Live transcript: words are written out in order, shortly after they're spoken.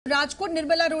Rajkot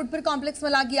Nirmala road પર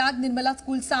કોમ્પ્લેક્સમાં લાગી આગ। નિર્મલા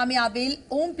સ્કૂલ સામે આવેલ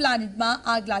ઓમ પ્લાનેટમાં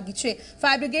આગ લાગી છે।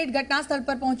 ફાયર બ્રિગેડ ઘટના સ્થળ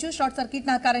પર પહોંચ્યું। શોર્ટ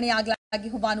સર્કિટના કારણે આગ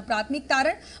લાગી હોવાનું પ્રાથમિક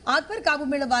તારણ। આગ પર કાબુ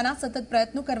મેળવવાના સતત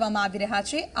પ્રયત્નો કરવામાં આવી રહ્યા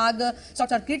છે। આગ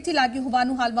શોર્ટ સર્કિટથી લાગી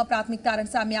હોવાનું હાલમાં પ્રાથમિક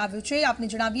તારણ સામે આવ્યું છે।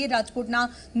 આપને જણાવીએ, રાજકોટના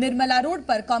નિર્મલા રોડ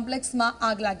પર કોમ્પ્લેક્સમાં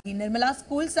આગ લાગી। નિર્મલા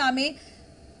સ્કૂલ સામે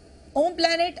ઓમ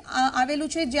પ્લાનેટ આવેલું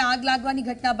છે, જે આગ લાગવાની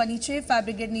ઘટના બની છે। ફાયર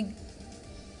બ્રિગેડની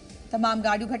તમામ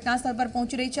ગાડીઓ ઘટનાસ્થળ પર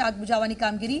પહોંચી રહી છે। આગ બુઝાવવાની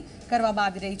કામગીરી કરવામાં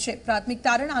આવી રહી છે। પ્રાથમિક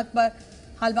તારણ આગ પર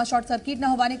હાલમાં શોર્ટ સર્કિટ ન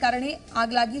હોવાને કારણે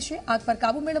આગ લાગી છે। આગ પર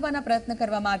કાબુ મેળવવાના પ્રયત્ન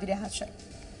કરવામાં આવી રહ્યા છે।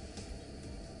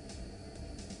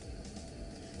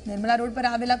 નિર્મલા રોડ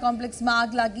પર આવેલા કોમ્પ્લેક્સમાં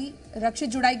આગ લાગી।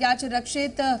 રક્ષિત જોડાઈ ગયા છે।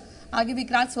 રક્ષિત, આગે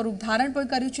વિકરાળ સ્વરૂપ ધારણ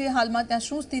પણ કર્યું છે। હાલમાં ત્યાં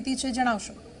શું સ્થિતિ છે,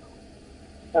 જણાવશો?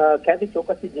 ખ્યાતિ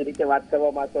ચોક્કસથી જે રીતે વાત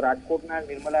કરવામાં તો રાજકોટના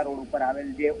નિર્મલા રોડ ઉપર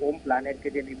આવેલ જે ઓમ પ્લાનેટ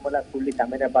કે જે નિર્મલા સ્કૂલની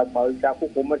સામેના ભાગમાં આવેલ છે,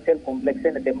 આખું કોમર્શિયલ કોમ્પ્લેક્સ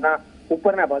છે ને તેમના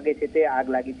ઉપરના ભાગે છે તે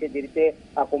આગ લાગી છે। જે રીતે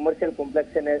આ કોમર્શિયલ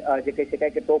કોમ્પ્લેક્સ છે ને જે કહી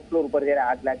શકાય કે ટોપ ફ્લોર ઉપર જયારે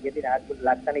આગ લાગી હતી, આગ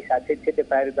લાગતાની સાથે જ છે તે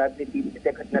ફાયર વિભાગની ટીમ છે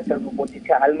તે ઘટનાસ્થળ પર પહોંચી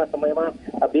છે। હાલમાં સમયમાં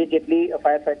 2 જેટલી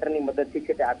ફાયર ફાઈટરની મદદથી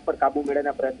છે તે આગ પર કાબુ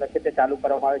મેળવવાના પ્રયત્ન છે તે ચાલુ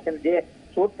કરવામાં આવે છે। જે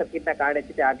શોર્ટ સર્કિટના કારણે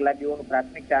છે તે આગ લાગી હોવાનું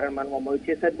પ્રાથમિક કારણ માનવામાં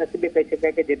આવ્યું છે। સદનસીબે કહી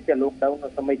શકાય કે જે રીતે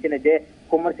લોકડાઉનનો સમય છે ને જે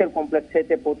કોમર્શિયલ કોમ્પ્લેક્સ છે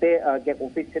તે પોતે ક્યાંક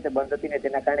ઓફિસ છે તે બંધ હતી ને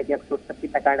તેના કારણે ક્યાંક શોર્ટ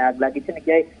સર્કિટના કારણે આગ લાગી છે ને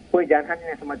ક્યાંય કોઈ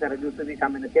જાનહાનિના સમાચાર હજુ સુધી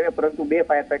સામે નથી આવ્યા, પરંતુ 2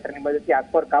 ફાયર ફાઈટરની મદદથી આગ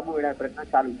પર કાબુ મેળવવાનો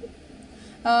પ્રયત્ન ચાલુ છે।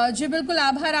 જી બિલકુલ,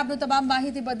 આભાર આપનો તમામ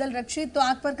માહિતી બદલ રક્ષિત। તો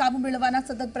આગ પર કાબુ મેળવવાના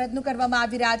સતત પ્રયત્નો કરવામાં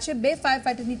આવી રહ્યા છે। 2 ફાયર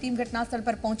ફાઈટરની ટીમ ઘટનાસ્થળ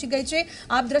પર પહોંચી ગઈ છે।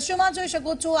 આપ દ્રશ્યોમાં જોઈ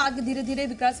શકો છો, આગ ધીરે ધીરે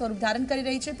વિકરાળ સ્વરૂપ ધારણ કરી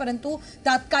રહી છે, પરંતુ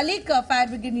તાત્કાલિક ફાયર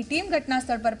બ્રિગેડની ટીમ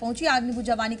ઘટનાસ્થળ પર પહોંચી આગને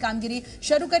બુઝાવવાની કામગીરી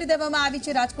શરૂ કરી દેવામાં આવી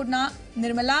છે। રાજકોટના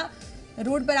નિર્મલા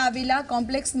રોડ પર આવેલા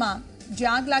કોમ્પ્લેક્સમાં જે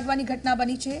આગ લાગવાની ઘટના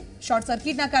બની છે, શોર્ટ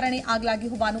સર્કિટના કારણે આગ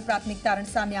લાગી હોવાનું પ્રાથમિક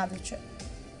તારણ સામે આવ્યું છે।